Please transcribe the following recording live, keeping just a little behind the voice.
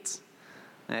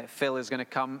Phil is going to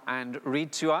come and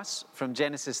read to us from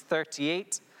Genesis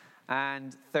 38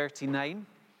 and 39.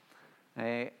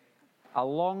 A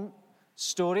long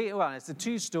story. Well, it's the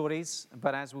two stories,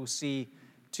 but as we'll see,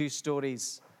 two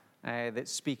stories that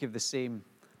speak of the same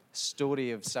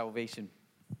story of salvation.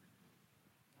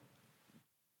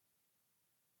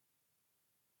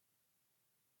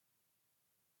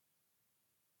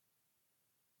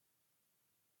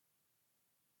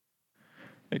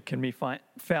 It can be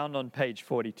found on page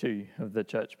 42 of the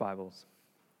Church Bibles.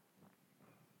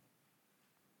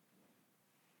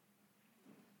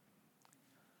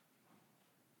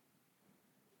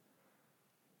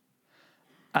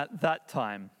 At that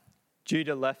time,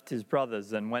 Judah left his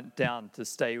brothers and went down to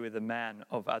stay with a man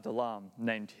of Adullam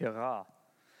named Hirah.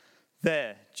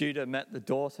 There, Judah met the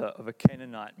daughter of a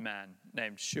Canaanite man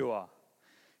named Shua.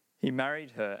 He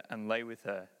married her and lay with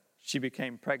her. She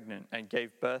became pregnant and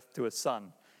gave birth to a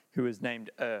son who was named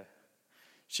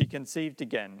She conceived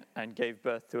again and gave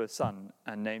birth to a son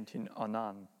and named him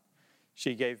Onan.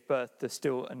 She gave birth to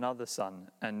still another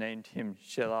son and named him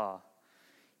Shelah.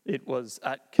 It was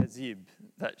at Kezib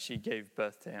that she gave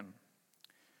birth to him.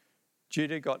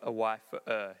 Judah got a wife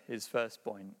for his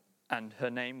firstborn, and her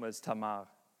name was Tamar.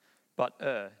 But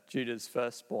Judah's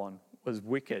firstborn, was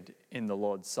wicked in the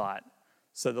Lord's sight,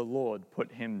 so the Lord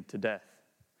put him to death.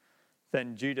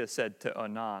 Then Judah said to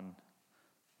Onan,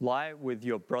 "Lie with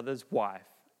your brother's wife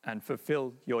and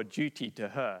fulfill your duty to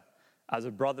her as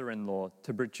a brother-in-law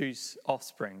to produce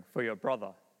offspring for your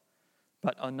brother."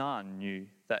 But Onan knew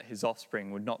that his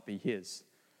offspring would not be his.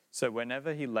 So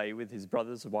whenever he lay with his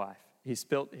brother's wife, he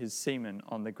spilt his semen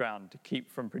on the ground to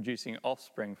keep from producing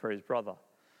offspring for his brother.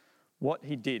 What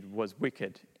he did was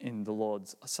wicked in the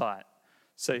Lord's sight,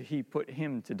 so he put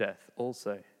him to death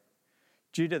also.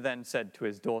 Judah then said to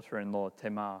his daughter-in-law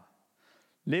Tamar,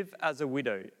 "Live as a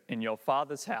widow in your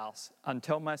father's house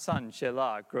until my son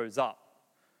Shelah grows up,"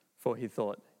 for he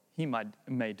thought, he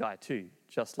may die too,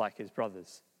 just like his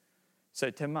brothers. So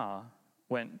Tamar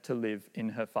went to live in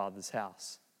her father's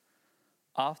house.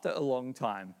 After a long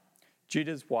time,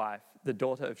 Judah's wife, the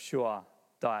daughter of Shua,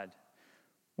 died.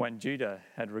 When Judah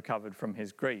had recovered from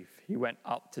his grief, he went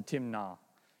up to Timnah,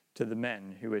 to the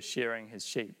men who were shearing his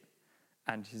sheep,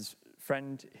 and his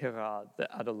friend Hirah the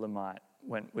Adullamite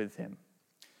went with him.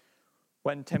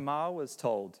 When Tamar was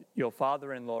told, "Your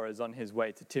father-in-law is on his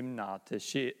way to Timnah to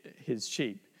shear his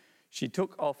sheep," she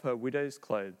took off her widow's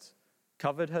clothes,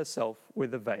 covered herself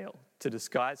with a veil to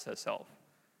disguise herself,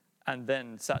 and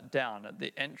then sat down at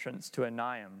the entrance to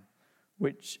Enaim,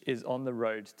 which is on the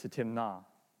road to Timnah.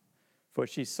 For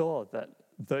she saw that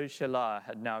though Shelah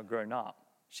had now grown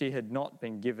up, she had not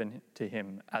been given to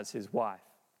him as his wife.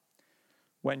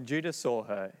 When Judah saw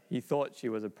her, he thought she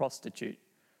was a prostitute,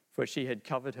 for she had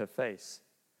covered her face.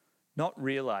 Not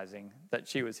realizing that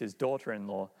she was his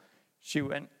daughter-in-law, he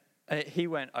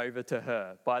went over to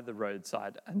her by the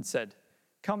roadside and said,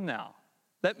 "Come now,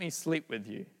 let me sleep with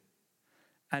you."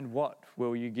 "And what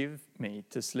will you give me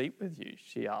to sleep with you?"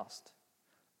 she asked.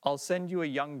 "I'll send you a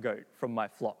young goat from my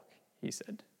flock," he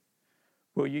said.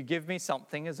 "Will you give me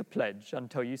something as a pledge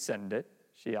until you send it?"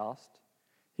 she asked.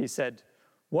 He said,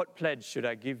 "What pledge should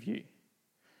I give you?"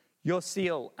 "Your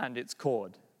seal and its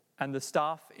cord, and the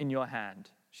staff in your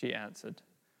hand," she answered.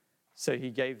 So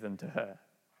he gave them to her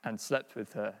and slept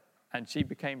with her, and she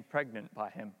became pregnant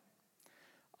by him.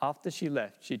 After she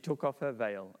left, she took off her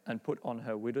veil and put on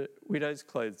her widow's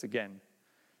clothes again.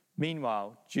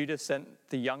 Meanwhile, Judah sent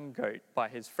the young goat by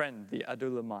his friend the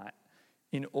Adullamite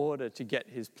in order to get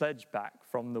his pledge back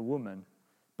from the woman,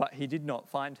 but he did not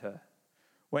find her.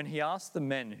 When he asked the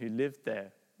men who lived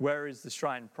there, "Where is the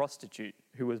shrine prostitute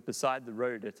who was beside the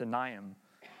road at Enaim?"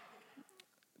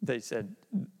 They said,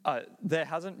 "There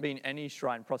hasn't been any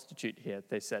shrine prostitute here,"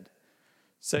 they said.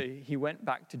 So he went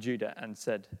back to Judah and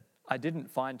said, "I didn't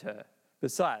find her.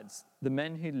 Besides, the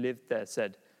men who lived there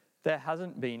said, 'There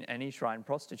hasn't been any shrine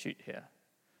prostitute here.'"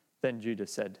 Then Judah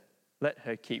said, "Let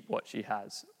her keep what she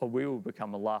has, or we will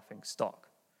become a laughing stock.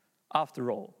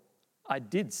 After all, I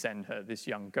did send her this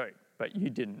young goat, but you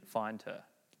didn't find her."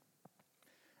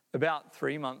 About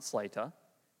 3 months later,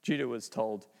 Judah was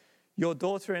told, "Your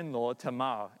daughter-in-law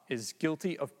Tamar is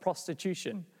guilty of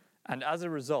prostitution, and as a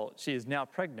result, she is now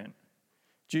pregnant."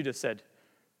 Judah said,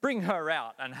 "Bring her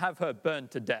out and have her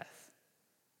burned to death."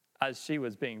 As she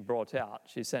was being brought out,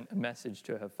 she sent a message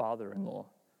to her father-in-law.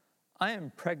 "I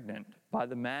am pregnant by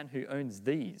the man who owns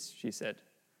these," she said.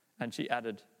 And she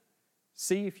added,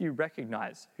 "See if you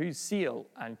recognize whose seal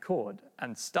and cord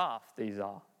and staff these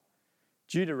are."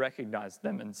 Judah recognized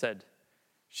them and said,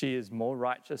 "She is more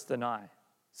righteous than I,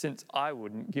 since I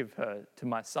wouldn't give her to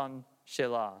my son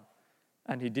Shelah."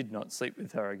 and he did not sleep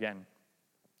with her again.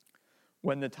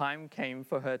 When the time came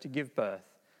for her to give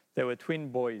birth, there were twin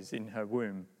boys in her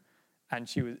womb,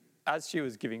 and as she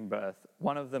was giving birth,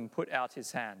 one of them put out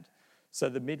his hand. So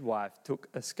the midwife took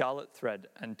a scarlet thread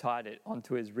and tied it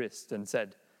onto his wrist and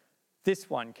said, "This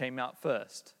one came out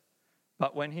first."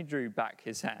 But when he drew back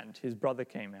his hand, his brother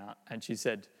came out, and she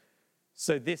said,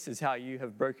 "So this is how you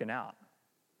have broken out."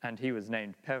 And he was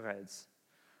named Perez.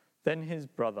 Then his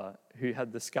brother, who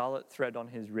had the scarlet thread on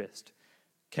his wrist,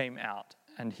 came out,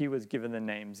 and he was given the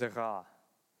name Zerah.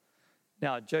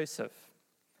 Now Joseph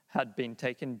had been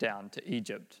taken down to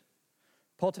Egypt.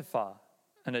 Potiphar,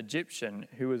 an Egyptian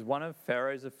who was one of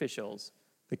Pharaoh's officials,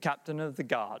 the captain of the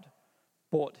guard,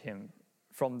 bought him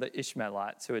from the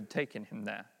Ishmaelites who had taken him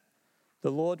there.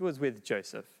 The Lord was with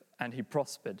Joseph, and he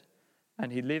prospered,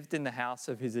 and he lived in the house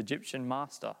of his Egyptian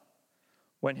master.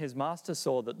 When his master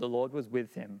saw that the Lord was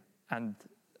with him, and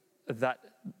that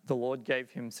the Lord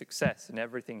gave him success in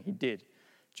everything he did,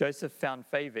 Joseph found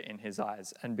favor in his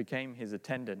eyes and became his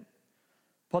attendant.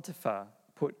 Potiphar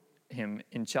put him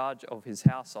in charge of his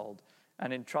household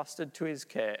and entrusted to his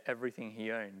care everything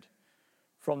he owned.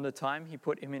 From the time he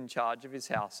put him in charge of his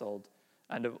household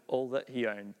and of all that he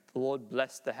owned, the Lord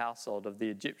blessed the household of the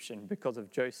Egyptian because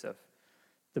of Joseph.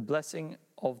 The blessing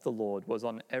of the Lord was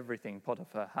on everything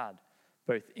Potiphar had,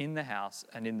 both in the house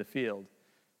and in the field.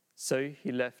 So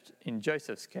he left in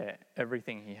Joseph's care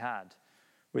everything he had.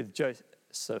 With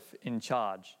Joseph in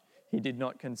charge, he did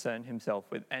not concern himself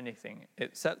with anything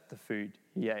except the food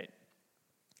he ate.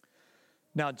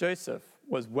 Now Joseph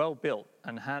was well built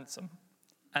and handsome,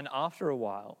 and after a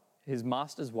while, his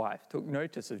master's wife took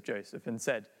notice of Joseph and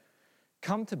said,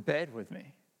 "Come to bed with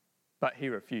me." But he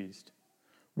refused.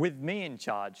 "With me in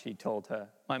charge," he told her,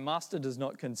 "my master does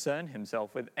not concern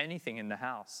himself with anything in the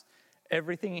house.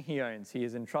 Everything he owns he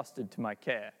has entrusted to my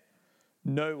care.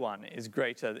 No one is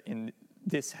greater in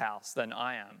this house than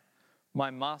I am.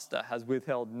 My master has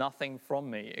withheld nothing from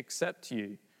me except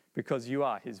you, because you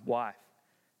are his wife.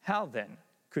 How then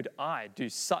could I do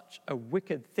such a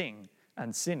wicked thing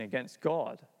and sin against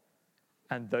God?"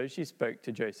 And though she spoke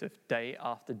to Joseph day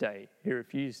after day, he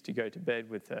refused to go to bed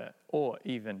with her or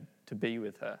even to be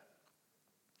with her.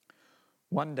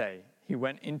 One day he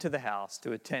went into the house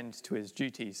to attend to his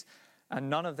duties, and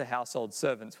none of the household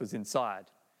servants was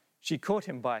inside. She caught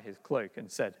him by his cloak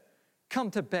and said,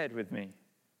 "Come to bed with me."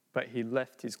 But he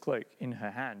left his cloak in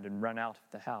her hand and ran out of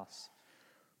the house.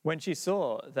 When she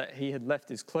saw that he had left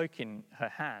his cloak in her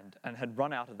hand and had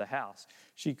run out of the house,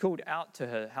 she called out to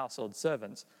her household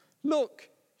servants. "Look,"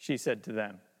 she said to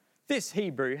them, "this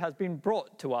Hebrew has been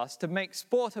brought to us to make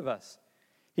sport of us.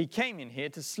 He came in here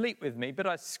to sleep with me, but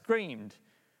I screamed.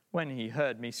 When he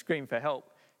heard me scream for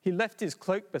help, he left his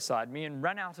cloak beside me and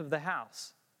ran out of the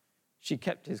house." She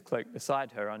kept his cloak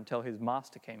beside her until his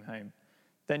master came home.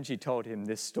 Then she told him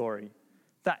this story.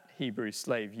 "That Hebrew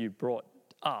slave you brought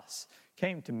us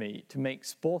came to me to make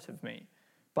sport of me.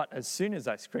 But as soon as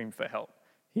I screamed for help,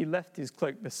 he left his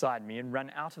cloak beside me and ran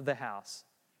out of the house."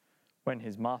 When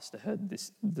his master heard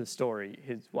the story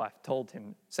his wife told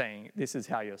him, saying, "This is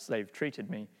how your slave treated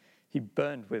me," he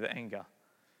burned with anger.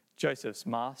 Joseph's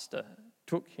master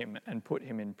took him and put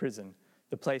him in prison,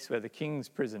 the place where the king's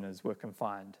prisoners were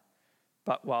confined.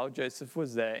 But while Joseph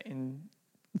was there in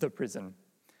the prison,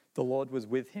 the Lord was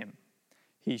with him.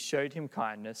 He showed him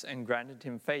kindness and granted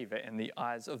him favor in the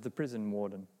eyes of the prison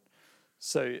warden.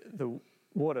 So the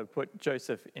warder put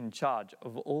Joseph in charge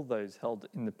of all those held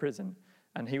in the prison,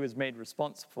 and he was made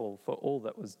responsible for all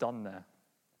that was done there.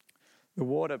 The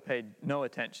warder paid no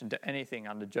attention to anything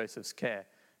under Joseph's care,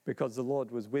 because the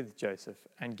Lord was with Joseph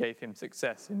and gave him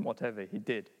success in whatever he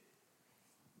did.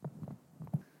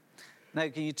 Now,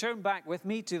 can you turn back with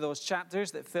me to those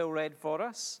chapters that Phil read for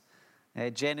us?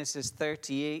 Genesis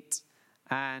 38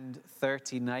 and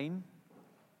 39.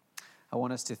 I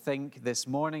want us to think this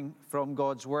morning from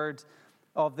God's word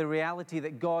of the reality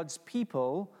that God's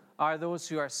people are those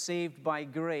who are saved by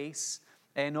grace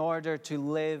in order to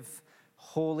live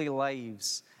holy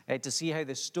lives. To see how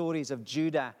the stories of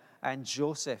Judah and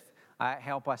Joseph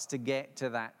help us to get to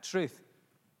that truth.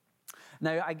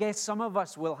 Now, I guess some of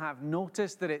us will have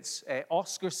noticed that it's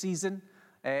Oscar season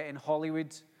in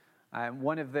Hollywood.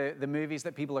 One of the movies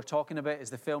that people are talking about is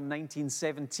the film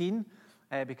 1917,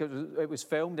 because it was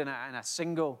filmed in a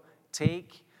single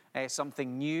take,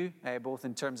 something new, both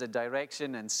in terms of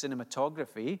direction and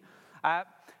cinematography. I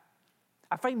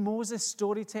find Moses'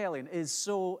 storytelling is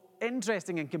so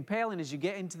interesting and compelling as you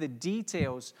get into the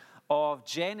details of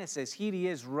Genesis. Here he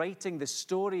is writing the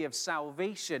story of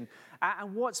salvation.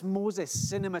 And what's Moses'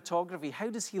 cinematography? How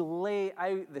does he lay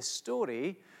out the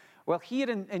story? Well, here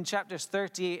in chapters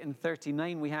 38 and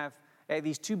 39, we have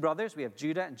these two brothers. We have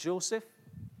Judah and Joseph.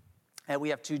 We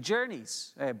have two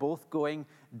journeys, both going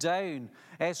down.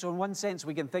 So in one sense,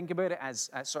 we can think about it as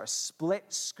a sort of split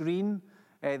screen,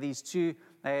 these two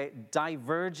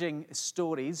diverging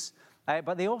stories,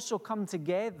 but they also come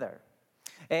together.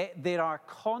 There are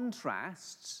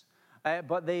contrasts,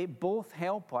 but they both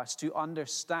help us to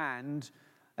understand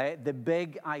the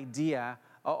big idea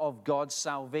of God's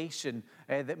salvation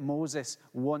that Moses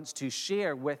wants to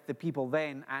share with the people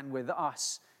then and with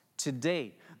us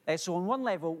today. So on one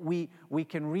level, we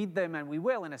can read them, and we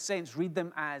will, in a sense, read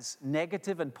them as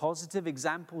negative and positive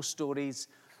example stories,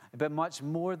 but much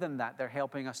more than that, they're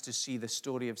helping us to see the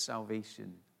story of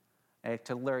salvation,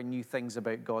 to learn new things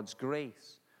about God's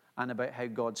grace and about how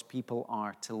God's people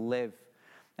are to live.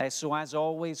 So as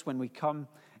always, when we come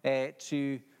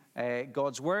to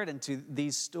God's Word and to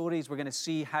these stories, we're going to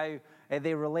see how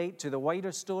they relate to the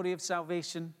wider story of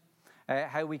salvation,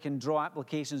 how we can draw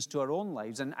applications to our own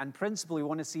lives. And principally, we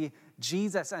want to see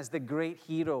Jesus as the great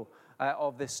hero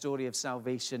of this story of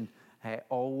salvation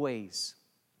always.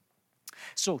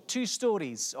 So, two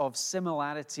stories of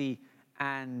similarity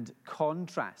and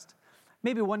contrast.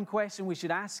 Maybe one question we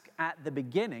should ask at the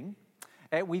beginning.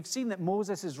 We've seen that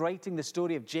Moses is writing the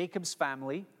story of Jacob's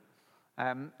family,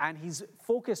 and he's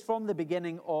focused from the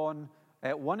beginning on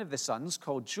one of the sons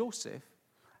called Joseph.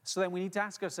 So then we need to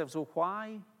ask ourselves, well,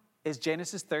 why is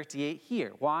Genesis 38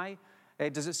 here? Why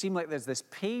does it seem like there's this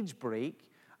page break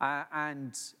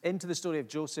and into the story of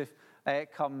Joseph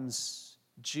comes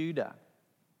Judah?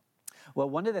 Well,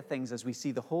 one of the things as we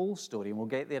see the whole story, and we'll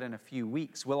get there in a few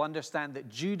weeks, we'll understand that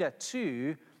Judah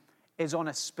too is on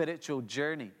a spiritual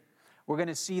journey. We're going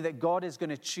to see that God is going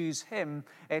to choose him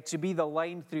to be the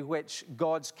line through which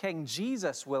God's King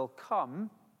Jesus will come.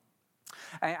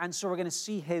 And so we're going to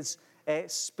see his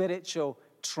spiritual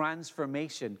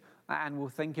transformation. And we'll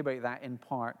think about that in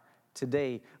part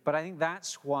today. But I think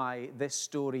that's why this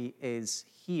story is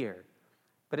here.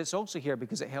 But it's also here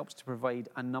because it helps to provide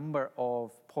a number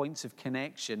of points of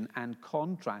connection and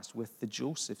contrast with the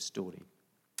Joseph story.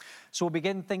 So we'll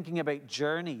begin thinking about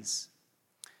journeys.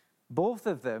 Both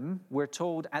of them, we're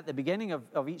told at the beginning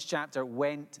of each chapter,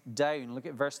 went down. Look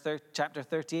at chapter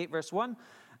 38, verse 1.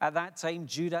 At that time,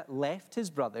 Judah left his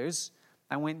brothers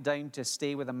and went down to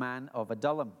stay with a man of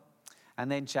Adullam.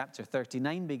 And then chapter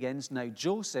 39 begins, now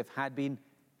Joseph had been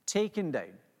taken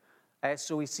down.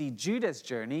 So we see Judah's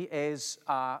journey is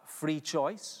a free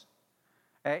choice.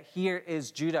 Here is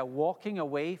Judah walking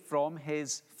away from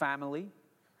his family.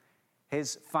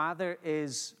 His father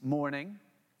is mourning,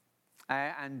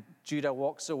 and Judah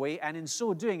walks away, and in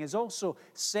so doing is also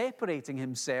separating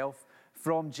himself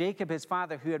from Jacob, his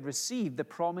father, who had received the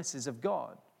promises of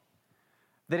God.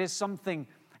 There is something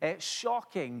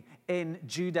shocking in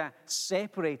Judah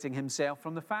separating himself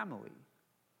from the family.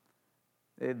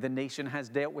 The nation has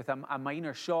dealt with a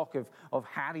minor shock of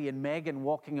Harry and Meghan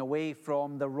walking away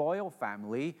from the royal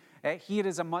family. Here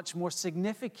is a much more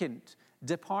significant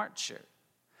departure.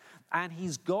 And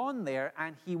he's gone there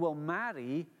and he will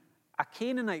marry a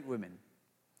Canaanite woman.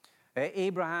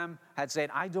 Abraham had said,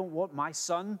 I don't want my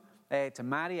son to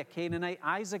marry a Canaanite.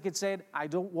 Isaac had said, I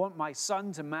don't want my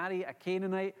son to marry a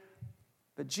Canaanite.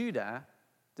 But Judah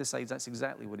decides that's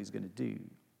exactly what he's going to do.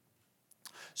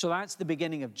 So that's the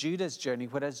beginning of Judah's journey,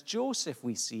 whereas Joseph,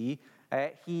 we see,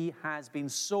 he has been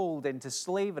sold into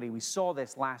slavery. We saw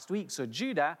this last week. So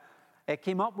Judah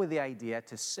came up with the idea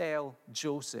to sell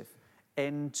Joseph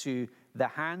into the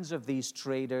hands of these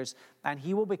traders, and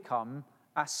he will become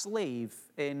a slave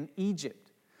in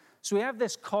Egypt. So we have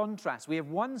this contrast. We have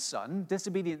one son,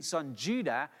 disobedient son,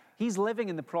 Judah. He's living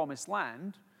in the promised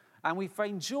land. And we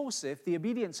find Joseph, the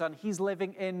obedient son, he's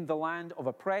living in the land of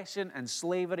oppression and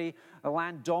slavery, a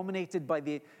land dominated by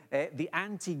the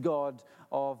anti-God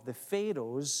of the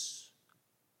Pharaohs.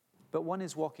 But one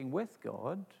is walking with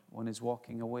God, one is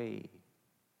walking away.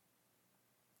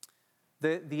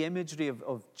 The imagery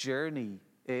of journey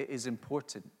is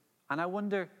important. And I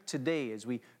wonder today, as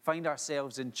we find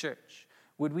ourselves in church,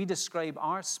 would we describe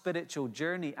our spiritual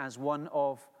journey as one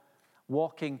of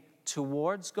walking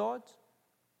towards God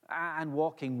and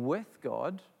walking with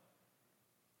God?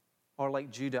 Or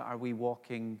like Judah, are we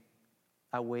walking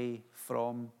away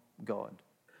from God?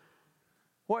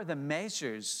 What are the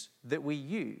measures that we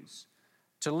use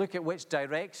to look at which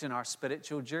direction our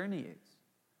spiritual journey is?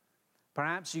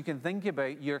 Perhaps you can think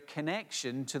about your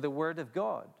connection to the Word of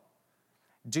God.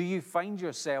 Do you find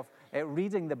yourself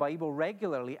reading the Bible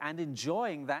regularly and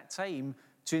enjoying that time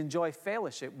to enjoy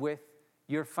fellowship with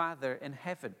your Father in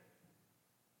heaven?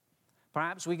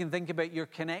 Perhaps we can think about your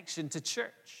connection to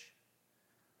church.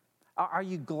 Are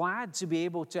you glad to be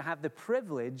able to have the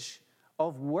privilege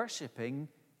of worshiping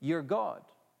your God?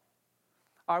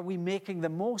 Are we making the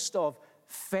most of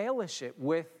fellowship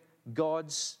with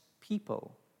God's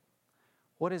people?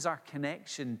 What is our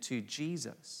connection to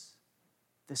Jesus,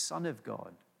 the Son of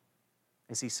God?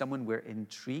 Is he someone we're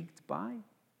intrigued by?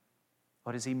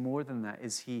 Or is he more than that?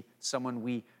 Is he someone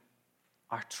we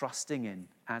are trusting in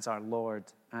as our Lord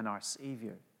and our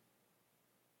Savior?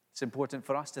 It's important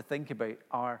for us to think about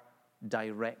our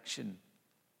direction,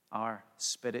 our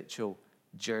spiritual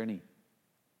journey.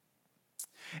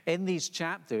 In these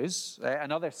chapters,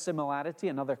 another similarity,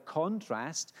 another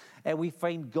contrast, we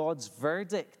find God's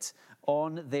verdict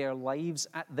on their lives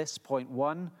at this point.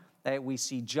 One, we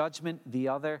see judgment. The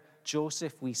other,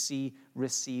 Joseph, we see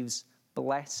receives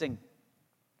blessing.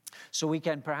 So we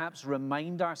can perhaps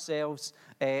remind ourselves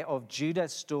of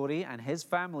Judah's story and his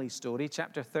family's story.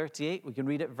 Chapter 38, we can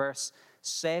read it, verse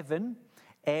 7.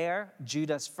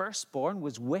 Judah's firstborn,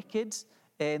 was wicked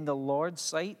in the Lord's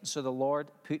sight, so the Lord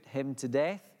put him to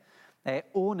death.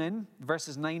 Onan,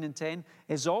 verses 9 and 10,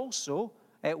 is also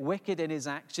wicked in his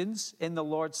actions in the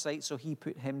Lord's sight, so he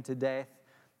put him to death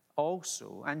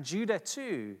also. And Judah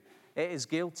too is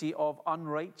guilty of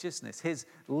unrighteousness. His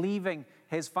leaving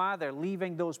his father,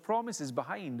 leaving those promises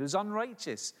behind, was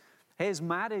unrighteous. His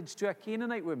marriage to a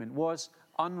Canaanite woman was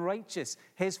unrighteous.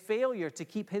 His failure to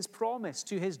keep his promise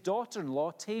to his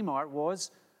daughter-in-law Tamar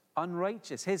was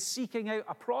unrighteous. His seeking out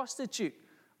a prostitute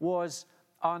was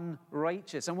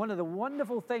unrighteous. And one of the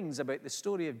wonderful things about the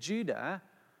story of Judah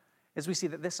is we see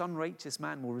that this unrighteous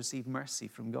man will receive mercy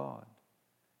from God.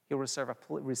 He'll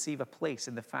receive a place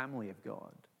in the family of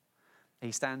God.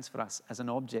 He stands for us as an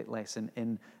object lesson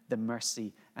in the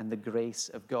mercy and the grace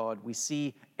of God. We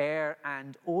see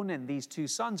and Onan, these two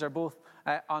sons, are both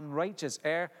unrighteous.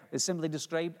 Is simply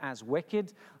described as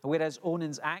wicked, whereas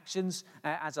Onan's actions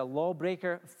as a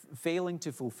lawbreaker, failing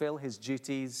to fulfill his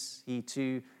duties, he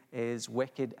too is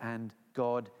wicked, and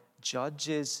God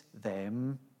judges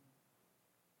them.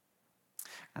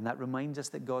 And that reminds us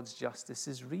that God's justice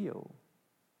is real.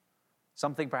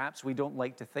 Something perhaps we don't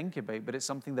like to think about, but it's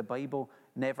something the Bible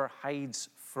never hides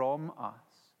from us.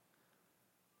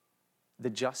 The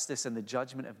justice and the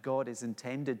judgment of God is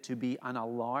intended to be an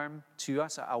alarm to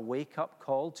us, a wake-up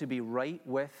call to be right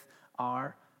with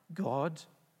our God.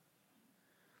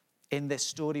 In this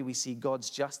story, we see God's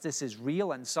justice is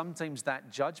real, and sometimes that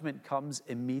judgment comes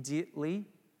immediately.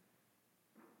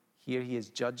 Here he is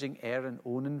judging and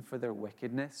Onan for their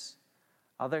wickedness.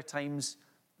 Other times,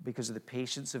 because of the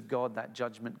patience of God, that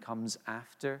judgment comes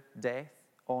after death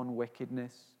on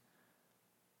wickedness.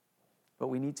 But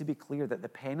we need to be clear that the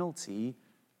penalty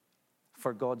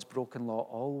for God's broken law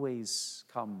always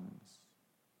comes,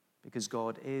 because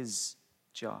God is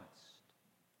just.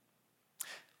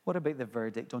 What about the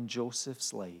verdict on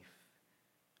Joseph's life?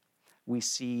 We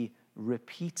see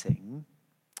repeating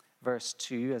verse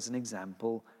 2 as an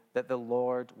example that the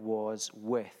Lord was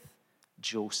with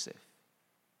Joseph.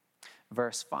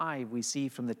 Verse 5, we see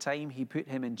from the time he put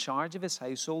him in charge of his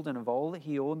household and of all that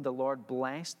he owned, the Lord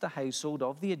blessed the household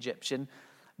of the Egyptian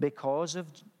because of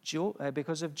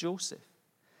Joseph.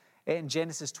 In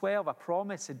Genesis 12, a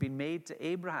promise had been made to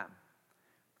Abraham.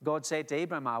 God said to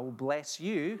Abraham, I will bless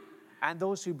you, and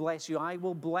those who bless you I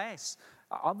will bless.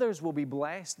 Others will be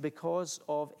blessed because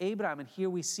of Abraham. And here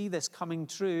we see this coming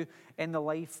true in the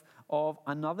life of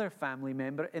another family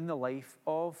member, in the life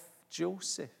of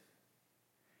Joseph.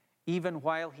 Even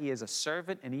while he is a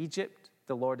servant in Egypt,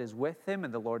 the Lord is with him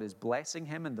and the Lord is blessing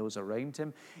him and those around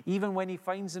him. Even when he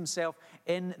finds himself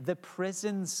in the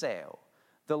prison cell,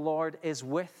 the Lord is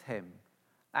with him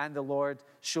and the Lord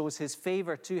shows his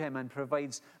favor to him and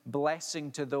provides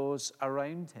blessing to those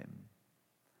around him.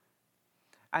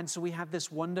 And so we have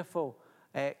this wonderful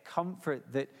comfort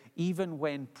that even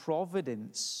when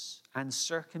providence and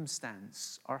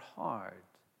circumstance are hard,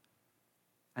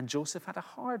 and Joseph had a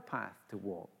hard path to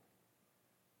walk,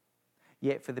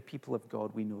 yet for the people of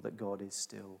God, we know that God is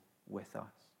still with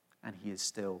us and he is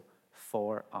still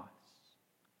for us.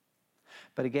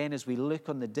 But again, as we look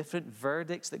on the different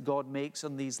verdicts that God makes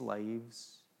on these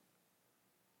lives,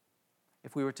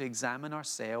 if we were to examine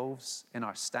ourselves in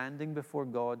our standing before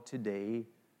God today,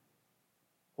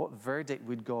 what verdict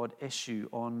would God issue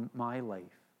on my life,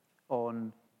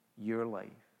 on your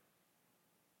life?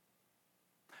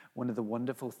 One of the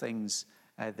wonderful things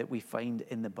that we find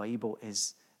in the Bible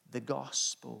is the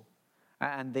gospel.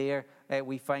 And there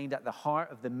we find at the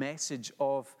heart of the message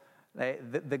of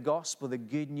the gospel, the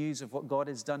good news of what God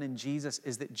has done in Jesus,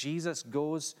 is that Jesus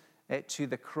goes to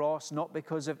the cross not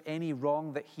because of any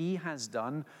wrong that he has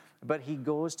done, but he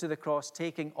goes to the cross,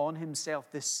 taking on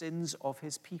himself the sins of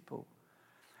his people.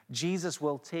 Jesus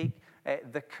will take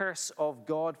the curse of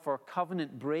God for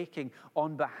covenant breaking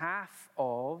on behalf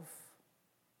of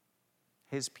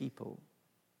his people.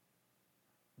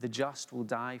 The just will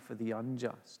die for the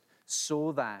unjust,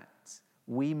 so that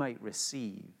we might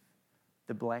receive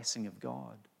the blessing of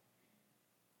God.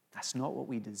 That's not what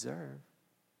we deserve,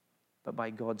 but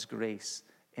by God's grace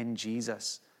in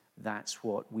Jesus, that's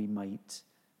what we might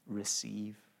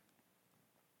receive.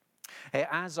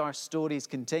 As our stories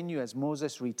continue, as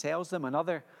Moses retells them,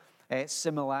 another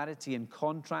similarity and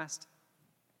contrast,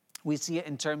 we see it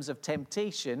in terms of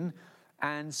temptation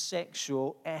and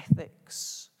sexual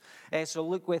ethics. So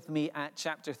look with me at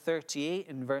chapter 38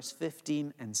 in verse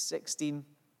 15 and 16.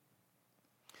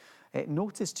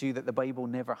 Notice too that the Bible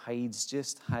never hides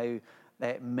just how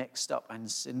mixed up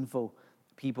and sinful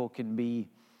people can be.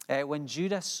 When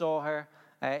Judah saw her,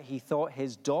 he thought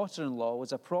his daughter-in-law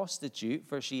was a prostitute,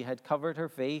 for she had covered her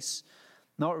face.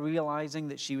 Not realizing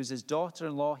that she was his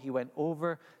daughter-in-law, he went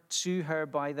over to her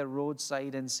by the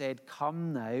roadside and said,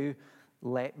 "Come now,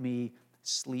 let me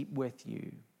sleep with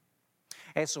you."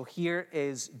 So here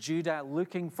is Judah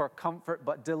looking for comfort,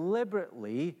 but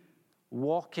deliberately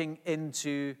walking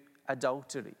into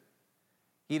adultery.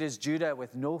 Here is Judah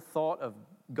with no thought of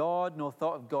God, no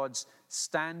thought of God's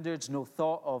standards, no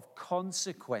thought of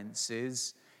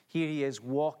consequences. Here he is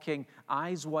walking,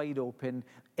 eyes wide open,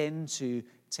 into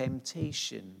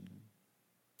temptation.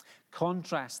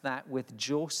 Contrast that with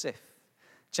Joseph.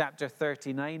 Chapter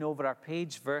 39 over our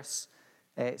page, verse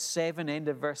 7, end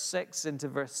of verse 6 into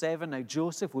verse 7. Now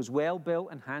Joseph was well built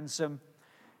and handsome,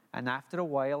 and after a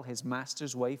while his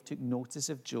master's wife took notice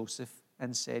of Joseph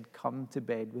and said, "Come to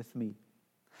bed with me."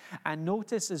 And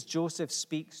notice as Joseph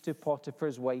speaks to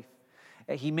Potiphar's wife,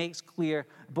 he makes clear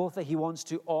both that he wants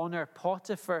to honor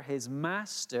Potiphar, his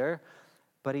master,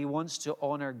 but he wants to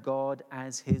honor God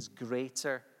as his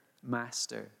greater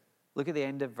master. Look at the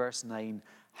end of verse 9.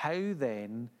 How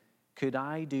then could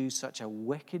I do such a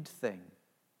wicked thing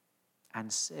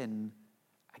and sin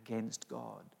against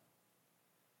God?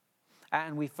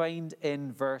 And we find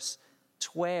in verse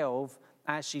 12,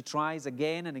 as she tries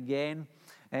again and again,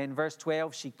 in verse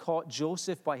 12, she caught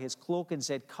Joseph by his cloak and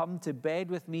said, "Come to bed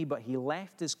with me." But he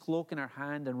left his cloak in her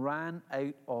hand and ran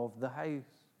out of the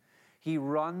house. He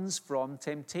runs from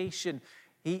temptation.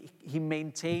 He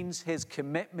maintains his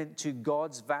commitment to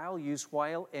God's values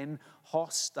while in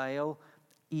hostile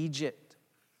Egypt.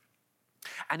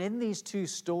 And in these two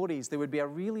stories, there would be a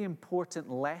really important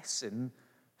lesson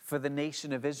for the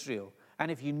nation of Israel. And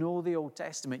if you know the Old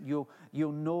Testament,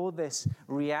 you'll know this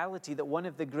reality that one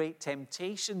of the great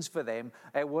temptations for them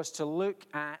was to look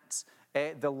at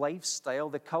the lifestyle,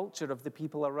 the culture of the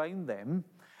people around them,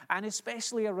 and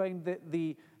especially around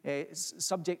the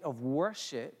subject of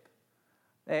worship.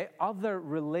 Other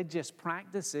religious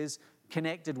practices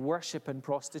connected worship and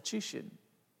prostitution.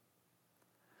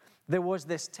 There was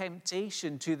this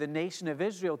temptation to the nation of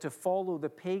Israel to follow the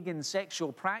pagan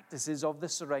sexual practices of the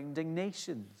surrounding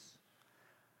nations.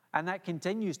 And that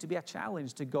continues to be a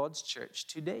challenge to God's church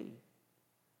today.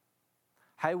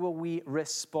 How will we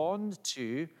respond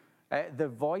to the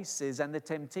voices and the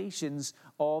temptations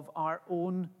of our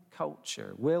own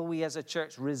culture? Will we as a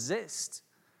church resist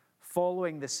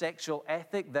following the sexual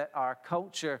ethic that our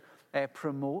culture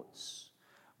promotes?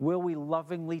 Will we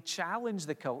lovingly challenge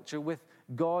the culture with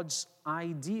God's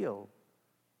ideal,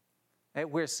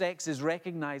 where sex is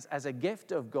recognized as a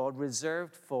gift of God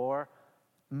reserved for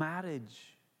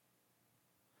marriage?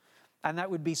 And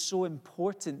that would be so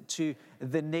important to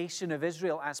the nation of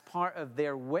Israel as part of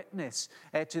their witness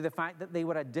to the fact that they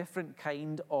were a different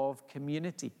kind of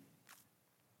community.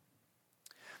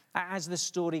 As the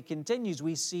story continues,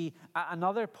 we see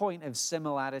another point of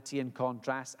similarity and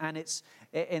contrast, and it's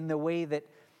in the way that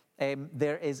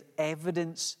there is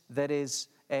evidence that is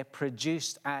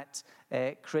produced at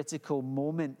critical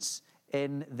moments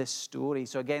in the story.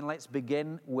 So again, let's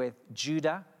begin with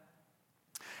Judah.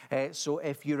 So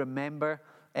if you remember,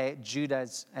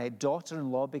 Judah's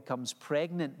daughter-in-law becomes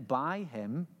pregnant by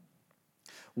him.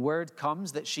 Word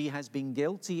comes that she has been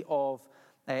guilty of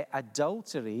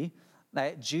adultery.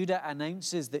 Judah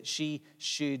announces that she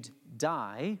should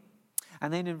die.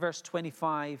 And then in verse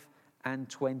 25 and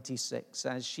 26,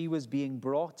 as she was being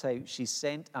brought out, she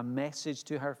sent a message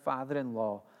to her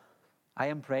father-in-law. "I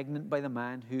am pregnant by the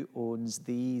man who owns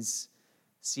these.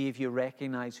 See if you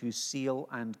recognize whose seal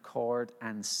and cord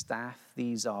and staff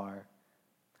these are."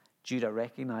 Judah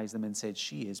recognized them and said,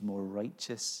 "She is more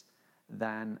righteous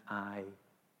than I."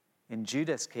 In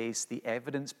Judah's case, the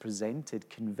evidence presented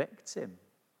convicts him.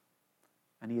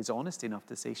 And he is honest enough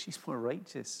to say, she's more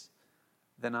righteous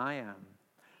than I am.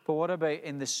 But what about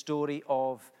in the story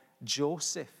of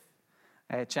Joseph?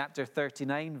 Chapter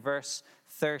 39, verse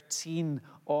 13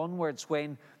 onwards,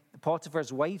 when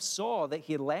Potiphar's wife saw that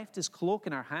he had left his cloak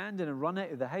in her hand and had run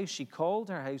out of the house, she called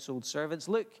her household servants.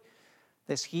 Look,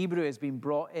 this Hebrew has been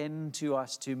brought in to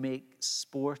us to make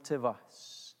sport of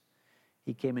us.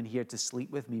 He came in here to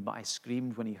sleep with me, but I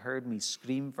screamed. When he heard me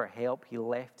scream for help, he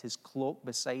left his cloak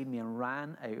beside me and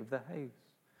ran out of the house.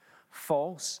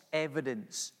 False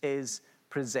evidence is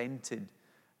presented.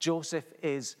 Joseph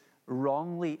is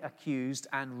wrongly accused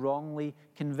and wrongly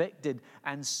convicted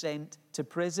and sent to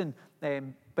prison.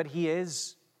 But he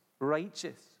is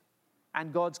righteous.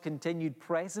 And God's continued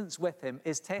presence with him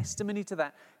is testimony to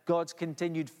that. God's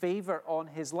continued favor on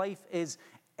his life is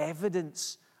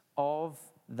evidence of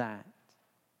that.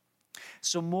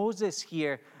 So Moses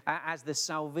here, as the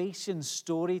salvation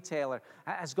storyteller,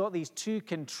 has got these two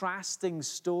contrasting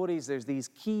stories. There's these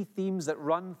key themes that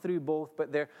run through both,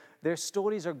 but their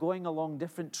stories are going along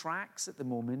different tracks at the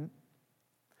moment.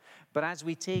 But as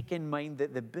we take in mind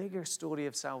that the bigger story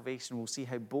of salvation, we'll see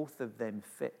how both of them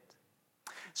fit.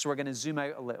 So we're going to zoom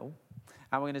out a little,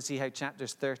 and we're going to see how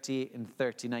chapters 38 and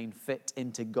 39 fit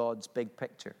into God's big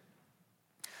picture.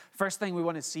 First thing we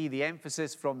want to see, the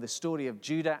emphasis from the story of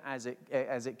Judah as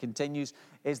it continues,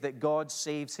 is that God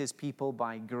saves his people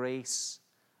by grace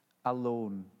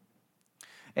alone.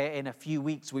 In a few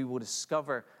weeks, we will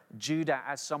discover Judah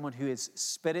as someone who is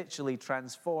spiritually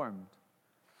transformed,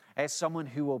 as someone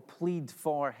who will plead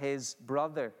for his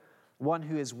brother, one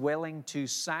who is willing to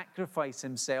sacrifice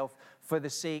himself for the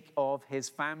sake of his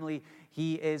family.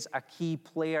 He is a key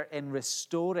player in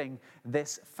restoring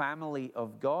this family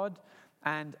of God.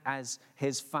 And as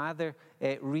his father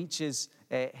reaches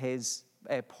his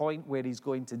point where he's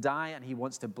going to die and he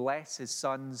wants to bless his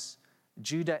sons,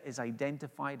 Judah is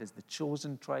identified as the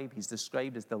chosen tribe. He's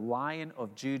described as the Lion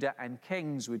of Judah, and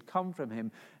kings would come from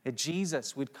him.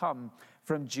 Jesus would come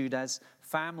from Judah's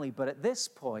family. But at this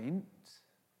point,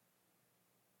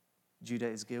 Judah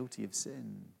is guilty of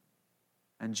sin,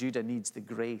 and Judah needs the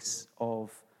grace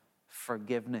of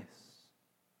forgiveness.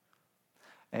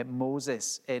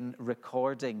 Moses, in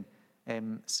recording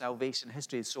salvation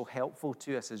history, is so helpful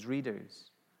to us as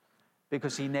readers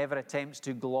because he never attempts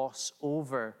to gloss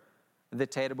over the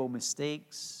terrible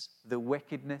mistakes, the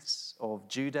wickedness of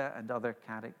Judah and other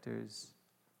characters.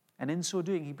 And in so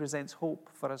doing, he presents hope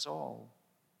for us all.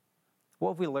 What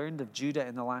have we learned of Judah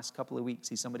in the last couple of weeks?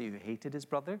 He's somebody who hated his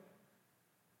brother,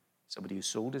 somebody who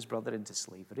sold his brother into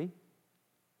slavery.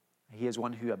 He is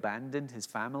one who abandoned his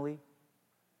family,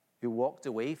 who walked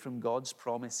away from God's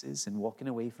promises and walking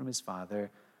away from his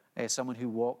father, someone who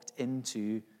walked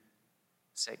into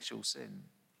sexual sin.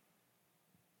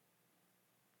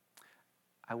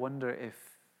 I wonder if,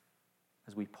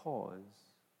 as we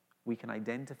pause, we can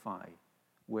identify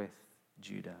with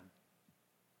Judah.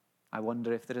 I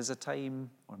wonder if there is a time,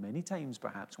 or many times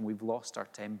perhaps, when we've lost our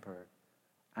temper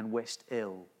and wished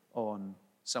ill on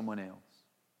someone else.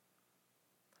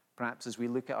 Perhaps as we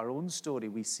look at our own story,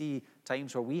 we see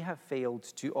times where we have failed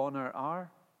to honor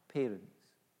our parents,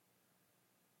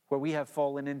 where we have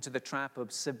fallen into the trap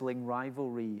of sibling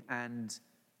rivalry and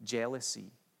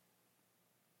jealousy.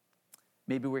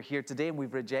 Maybe we're here today and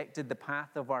we've rejected the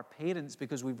path of our parents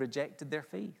because we've rejected their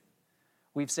faith.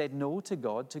 We've said no to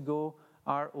God to go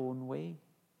our own way.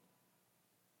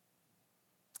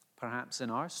 Perhaps in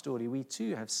our story, we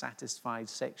too have satisfied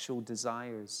sexual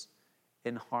desires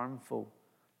in harmful,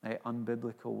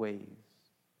 unbiblical ways.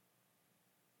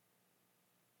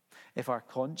 If our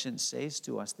conscience says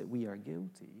to us that we are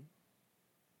guilty,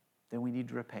 then we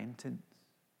need repentance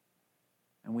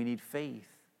and we need faith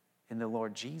in the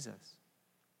Lord Jesus.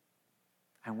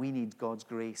 And we need God's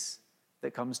grace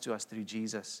that comes to us through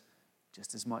Jesus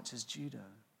just as much as Judah.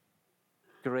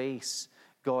 Grace,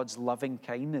 God's loving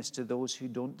kindness to those who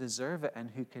don't deserve it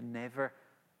and who can never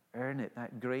earn it.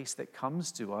 That grace that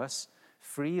comes to us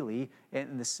freely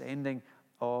in the sending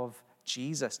of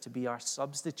Jesus to be our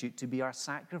substitute, to be our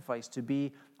sacrifice, to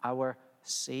be our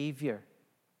Savior.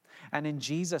 And in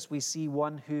Jesus, we see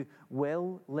one who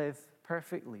will live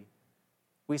perfectly.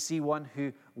 We see one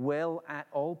who will at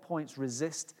all points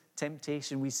resist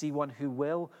temptation. We see one who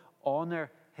will honor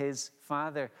his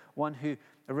Father, one who,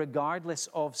 regardless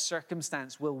of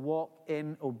circumstance, will walk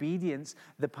in obedience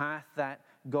the path that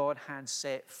God had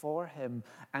set for him.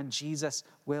 And Jesus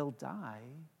will die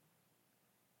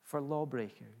for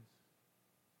lawbreakers.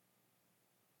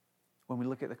 When we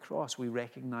look at the cross, we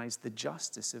recognize the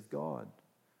justice of God.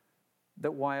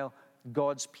 That while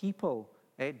God's people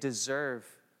deserve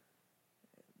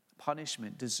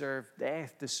punishment, deserve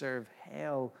death, deserve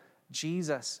hell.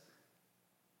 Jesus,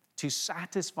 to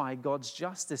satisfy God's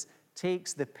justice,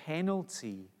 takes the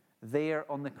penalty there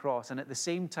on the cross. And at the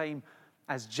same time,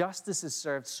 as justice is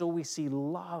served, so we see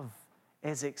love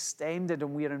is extended,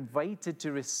 and we are invited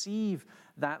to receive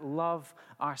that love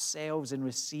ourselves in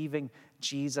receiving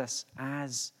Jesus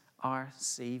as our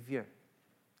Savior.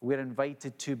 We're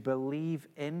invited to believe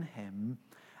in him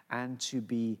and to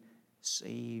be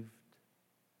saved.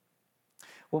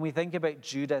 When we think about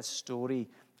Judah's story,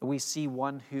 we see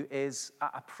one who is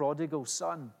a prodigal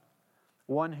son,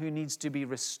 one who needs to be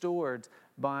restored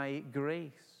by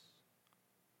grace.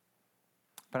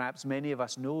 Perhaps many of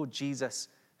us know Jesus'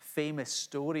 famous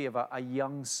story of a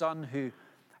young son who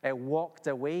walked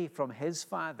away from his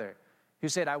father, who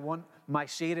said, I want my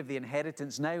share of the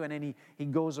inheritance now. And then he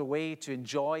goes away to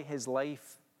enjoy his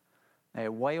life,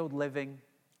 wild living,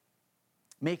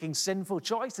 making sinful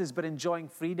choices, but enjoying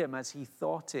freedom as he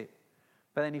thought it.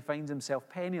 But then he finds himself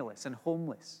penniless and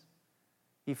homeless.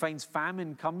 He finds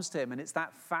famine comes to him, and it's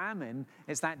that famine,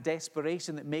 it's that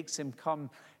desperation that makes him come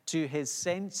to his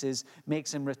senses,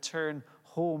 makes him return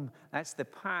home. That's the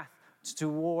path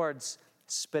towards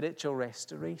spiritual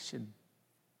restoration.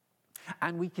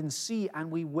 And we can see,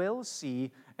 and we will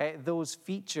see, those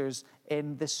features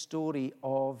in the story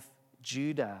of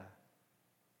Judah.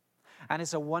 And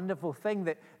it's a wonderful thing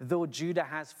that though Judah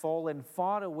has fallen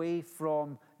far away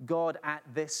from God at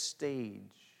this stage,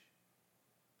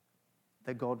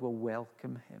 that God will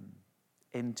welcome him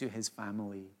into his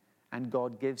family. And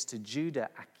God gives to Judah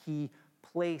a key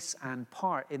place and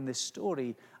part in the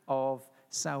story of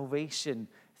salvation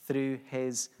through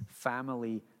his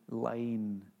family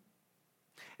line.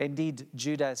 Indeed,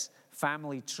 Judah's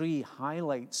family tree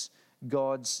highlights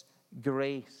God's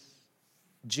grace.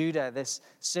 Judah, this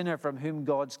sinner from whom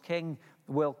God's king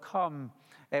will come.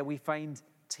 We find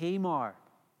Tamar,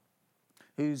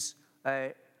 who's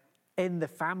in the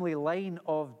family line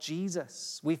of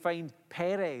Jesus. We find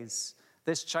Perez,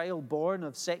 this child born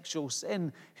of sexual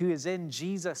sin, who is in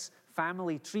Jesus'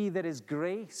 family tree. There is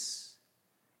grace,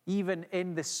 even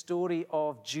in the story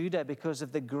of Judah, because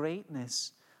of the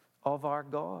greatness of our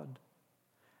God.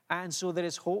 And so there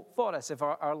is hope for us if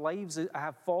our lives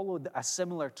have followed a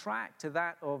similar track to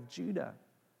that of Judah.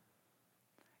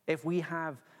 If we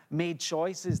have made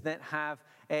choices that have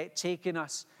taken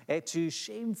us to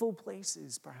shameful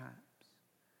places, perhaps.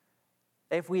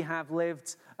 If we have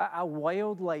lived a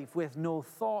wild life with no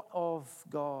thought of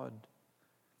God.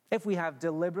 If we have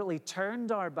deliberately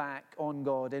turned our back on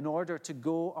God in order to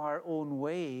go our own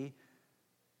way,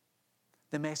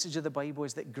 the message of the Bible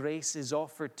is that grace is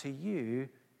offered to you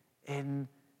in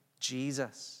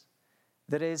Jesus.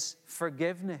 There is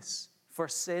forgiveness for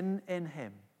sin in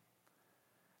him.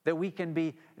 That we can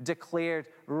be declared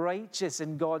righteous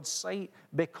in God's sight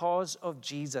because of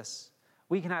Jesus.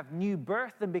 We can have new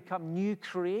birth and become new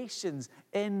creations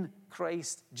in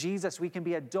Christ Jesus. We can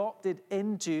be adopted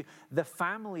into the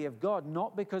family of God,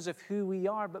 not because of who we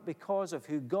are, but because of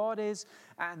who God is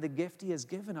and the gift he has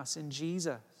given us in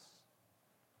Jesus.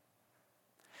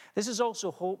 This is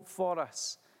also hope for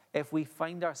us if we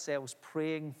find ourselves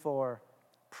praying for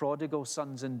prodigal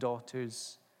sons and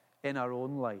daughters in our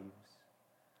own lives.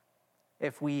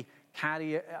 If we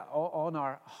carry on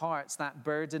our hearts that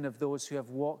burden of those who have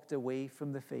walked away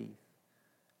from the faith,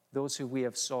 those who we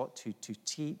have sought to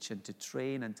teach and to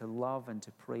train and to love and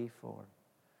to pray for.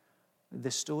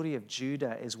 The story of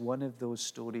Judah is one of those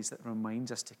stories that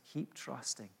reminds us to keep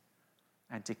trusting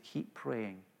and to keep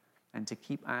praying and to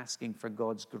keep asking for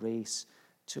God's grace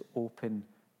to open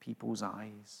people's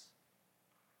eyes.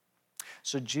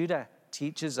 So Judah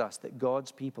teaches us that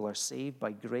God's people are saved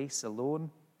by grace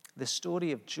alone. The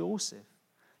story of Joseph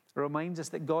reminds us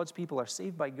that God's people are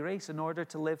saved by grace in order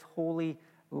to live holy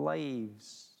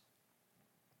lives.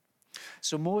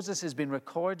 So Moses has been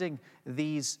recording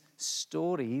these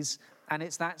stories, and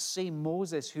it's that same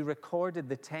Moses who recorded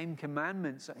the Ten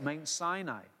Commandments at Mount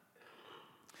Sinai.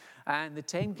 And the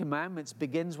Ten Commandments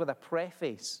begins with a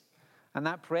preface. And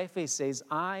that preface says,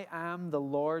 I am the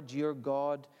Lord your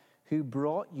God who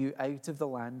brought you out of the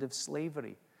land of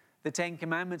slavery. The Ten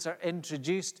Commandments are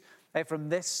introduced from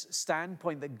this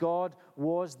standpoint that God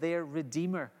was their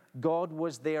Redeemer. God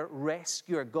was their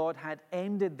rescuer. God had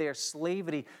ended their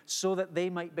slavery so that they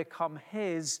might become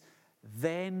his,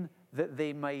 then that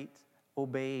they might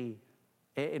obey.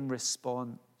 In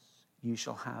response, you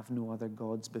shall have no other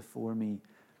gods before me.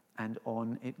 And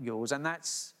on it goes. And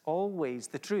that's always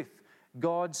the truth.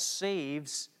 God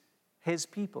saves his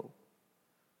people.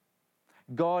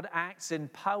 God acts in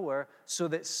power so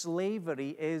that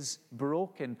slavery is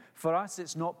broken. For us,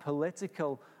 it's not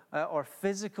political or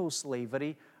physical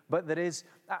slavery, but there is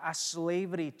a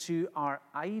slavery to our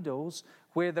idols,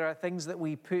 where there are things that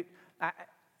we put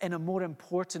in a more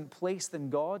important place than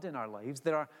God in our lives.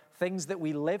 There are things that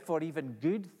we live for, even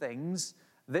good things,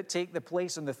 that take the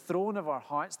place on the throne of our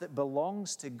hearts that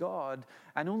belongs to God.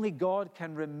 And only God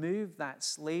can remove that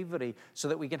slavery so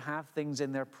that we can have things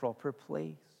in their proper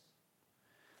place.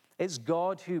 It's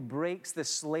God who breaks the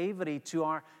slavery to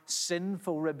our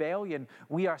sinful rebellion.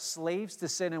 We are slaves to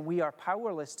sin and we are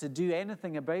powerless to do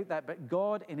anything about that. But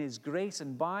God, in His grace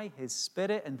and by His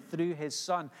Spirit and through His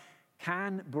Son,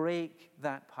 can break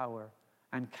that power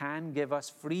and can give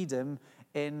us freedom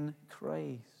in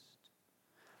Christ.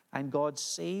 And God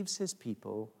saves His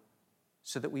people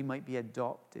so that we might be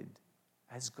adopted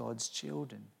as God's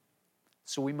children.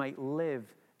 So we might live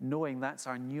knowing that's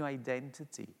our new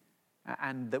identity,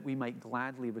 and that we might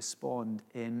gladly respond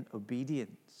in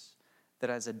obedience.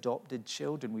 That as adopted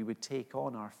children, we would take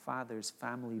on our Father's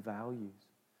family values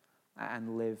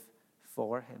and live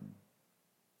for Him.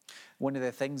 One of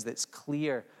the things that's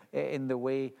clear in the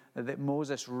way that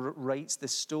Moses writes the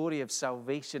story of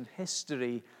salvation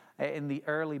history in the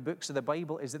early books of the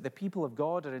Bible is that the people of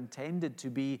God are intended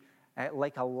to be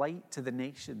like a light to the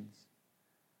nations.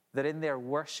 That in their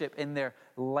worship, in their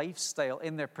lifestyle,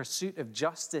 in their pursuit of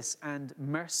justice and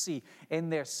mercy, in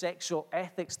their sexual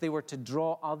ethics, they were to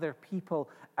draw other people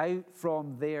out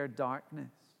from their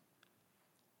darkness.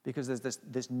 Because there's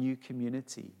this new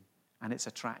community, and it's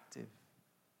attractive.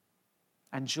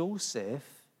 And Joseph,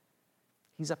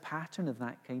 he's a pattern of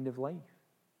that kind of life.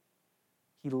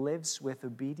 He lives with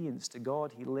obedience to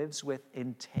God. He lives with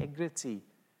integrity.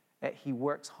 He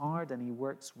works hard and he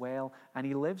works well, and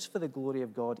he lives for the glory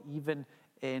of God, even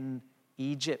in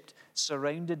Egypt.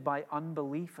 Surrounded by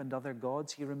unbelief and other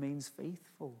gods, he remains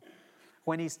faithful.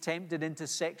 When he's tempted into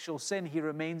sexual sin, he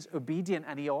remains obedient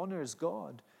and he honors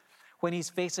God. When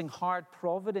he's facing hard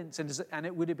providence and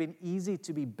it would have been easy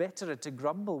to be bitter and to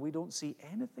grumble, we don't see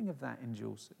anything of that in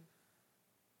Joseph.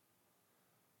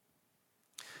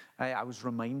 I was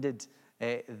reminded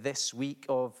this week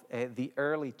of the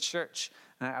early church.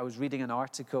 I was reading an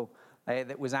article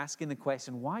that was asking the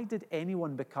question, why did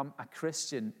anyone become a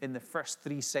Christian in the first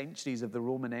 3 centuries of the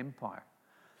Roman Empire?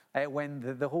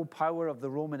 When the whole power of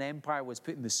the Roman Empire was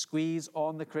putting the squeeze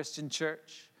on the Christian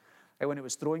church, when it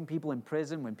was throwing people in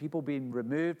prison, when people being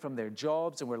removed from their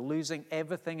jobs and were losing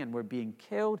everything and were being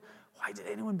killed, why did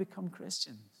anyone become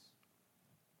Christians?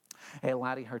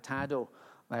 Larry Hurtado,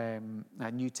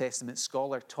 a New Testament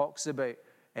scholar, talks about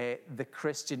the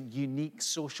Christian unique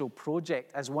social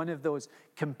project as one of those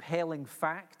compelling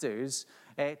factors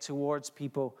towards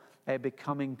people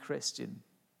becoming Christian.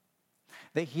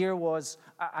 That here was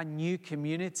a new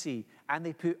community and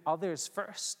they put others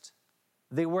first.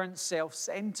 They weren't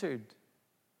self-centered.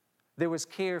 There was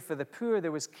care for the poor,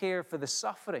 there was care for the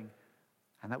suffering,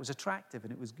 and that was attractive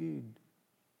and it was good.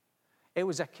 It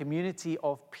was a community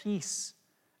of peace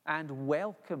and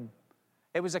welcome.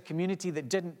 It was a community that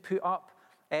didn't put up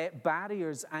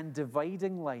barriers and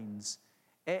dividing lines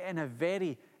in a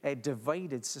very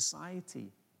divided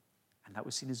society. And that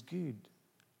was seen as good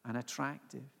and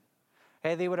attractive.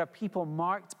 They were a people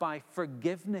marked by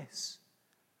forgiveness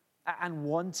and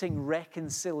wanting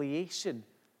reconciliation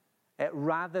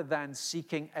rather than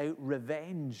seeking out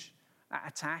revenge,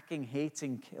 attacking,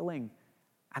 hating, killing.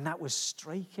 And that was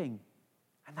striking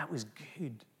and that was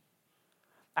good.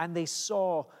 And they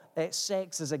saw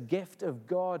sex as a gift of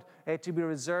God to be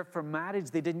reserved for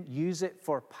marriage. They didn't use it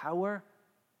for power.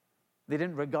 They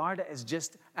didn't regard it as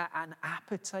just an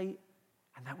appetite.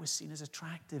 And that was seen as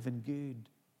attractive and good.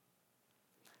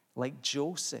 Like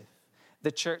Joseph,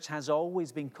 the church has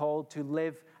always been called to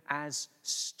live as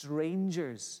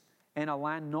strangers in a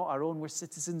land not our own. We're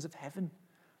citizens of heaven.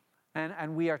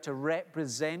 And we are to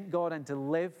represent God and to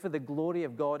live for the glory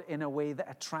of God in a way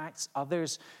that attracts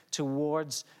others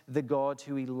towards the God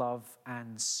who we love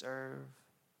and serve.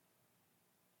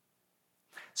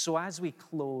 So as we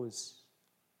close,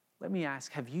 let me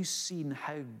ask, have you seen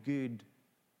how good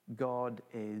God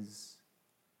is?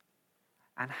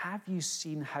 And have you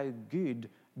seen how good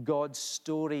God's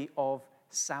story of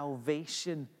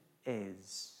salvation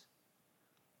is?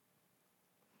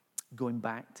 Going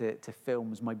back to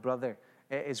films, my brother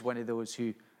is one of those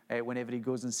who, whenever he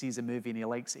goes and sees a movie and he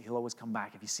likes it, he'll always come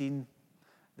back. Have you seen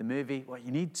the movie? Well,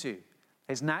 you need to.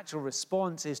 His natural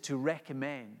response is to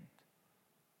recommend.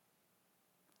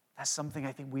 That's something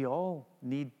I think we all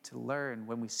need to learn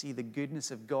when we see the goodness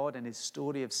of God and His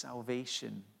story of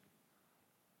salvation.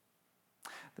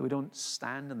 That we don't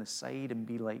stand on the side and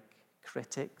be like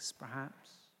critics,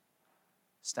 perhaps.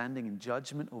 standing in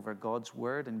judgment over God's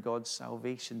word and God's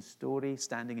salvation story,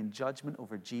 standing in judgment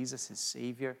over Jesus, his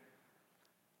Savior.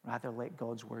 Rather, let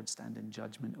God's word stand in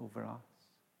judgment over us.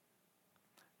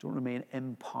 Don't remain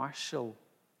impartial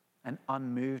and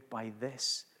unmoved by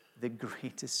this, the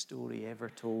greatest story ever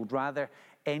told. Rather,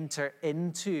 enter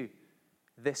into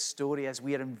this story as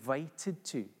we are invited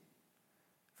to.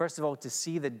 First of all, to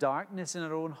see the darkness in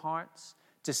our own hearts,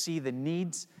 to see the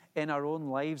needs in our own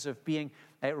lives of being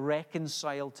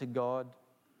reconciled to God.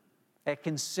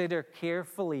 Consider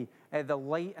carefully the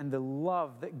light and the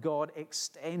love that God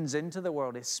extends into the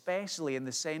world, especially in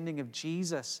the sending of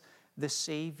Jesus, the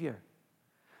Savior.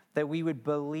 That we would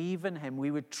believe in him,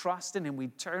 we would trust in him,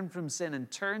 we'd turn from sin and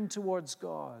turn towards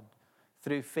God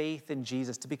through faith in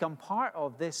Jesus, to become part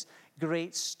of this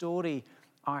great story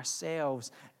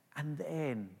ourselves, and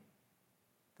then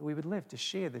that we would live to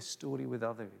share this story with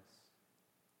others.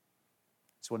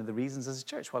 It's one of the reasons as a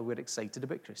church why we're excited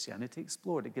about Christianity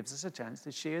Explored. It gives us a chance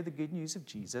to share the good news of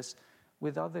Jesus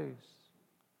with others.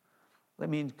 Let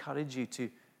me encourage you to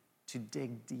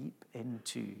dig deep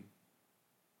into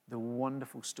the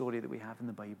wonderful story that we have in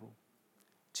the Bible,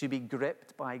 to be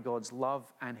gripped by God's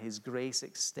love and his grace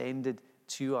extended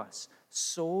to us,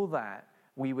 so that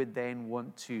we would then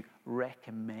want to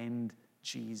recommend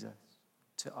Jesus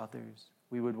to others.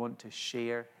 We would want to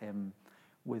share him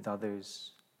with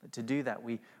others. But to do that,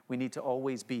 we need to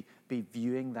always be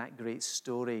viewing that great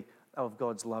story of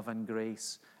God's love and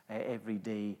grace every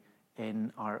day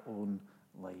in our own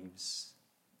lives.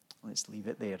 Let's leave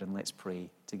it there and let's pray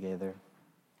together.